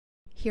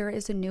Here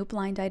is a new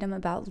blind item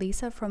about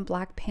Lisa from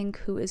BLACKPINK,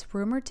 who is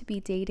rumored to be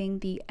dating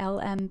the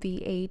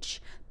LMVH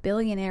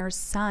billionaire's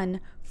son,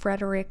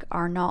 Frederic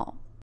Arnault.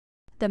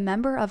 The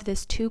member of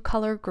this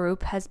two-color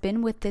group has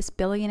been with this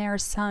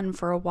billionaire's son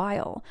for a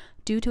while.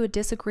 Due to a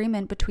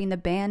disagreement between the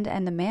band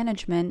and the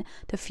management,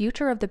 the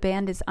future of the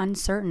band is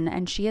uncertain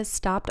and she has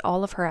stopped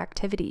all of her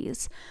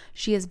activities.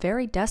 She is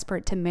very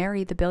desperate to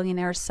marry the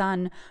billionaire's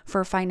son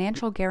for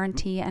financial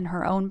guarantee and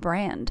her own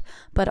brand.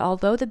 But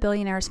although the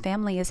billionaire's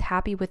family is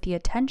happy with the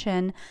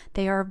attention,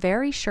 they are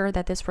very sure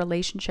that this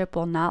relationship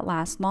will not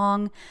last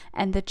long,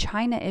 and the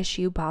China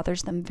issue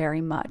bothers them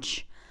very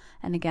much.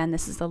 And again,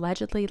 this is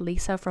allegedly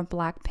Lisa from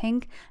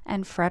BLACKPINK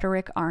and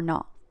Frederic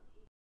Arnault.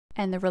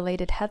 And the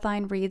related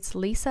headline reads,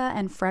 Lisa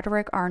and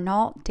Frederic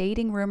Arnault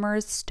dating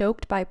rumors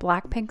stoked by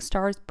BLACKPINK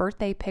star's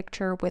birthday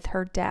picture with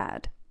her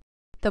dad.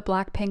 The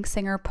BLACKPINK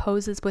singer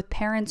poses with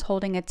parents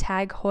holding a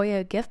Tag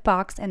Heuer gift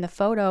box in the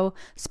photo,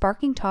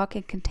 sparking talk.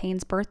 It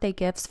contains birthday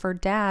gifts for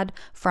dad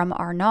from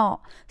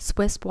Arnault,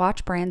 Swiss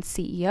watch brand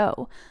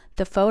CEO.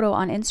 The photo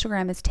on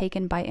Instagram is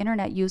taken by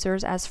internet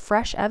users as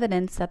fresh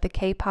evidence that the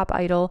K-pop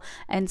idol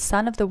and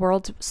son of the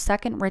world's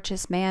second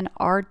richest man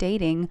are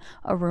dating,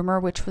 a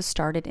rumor which was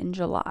started in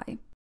July.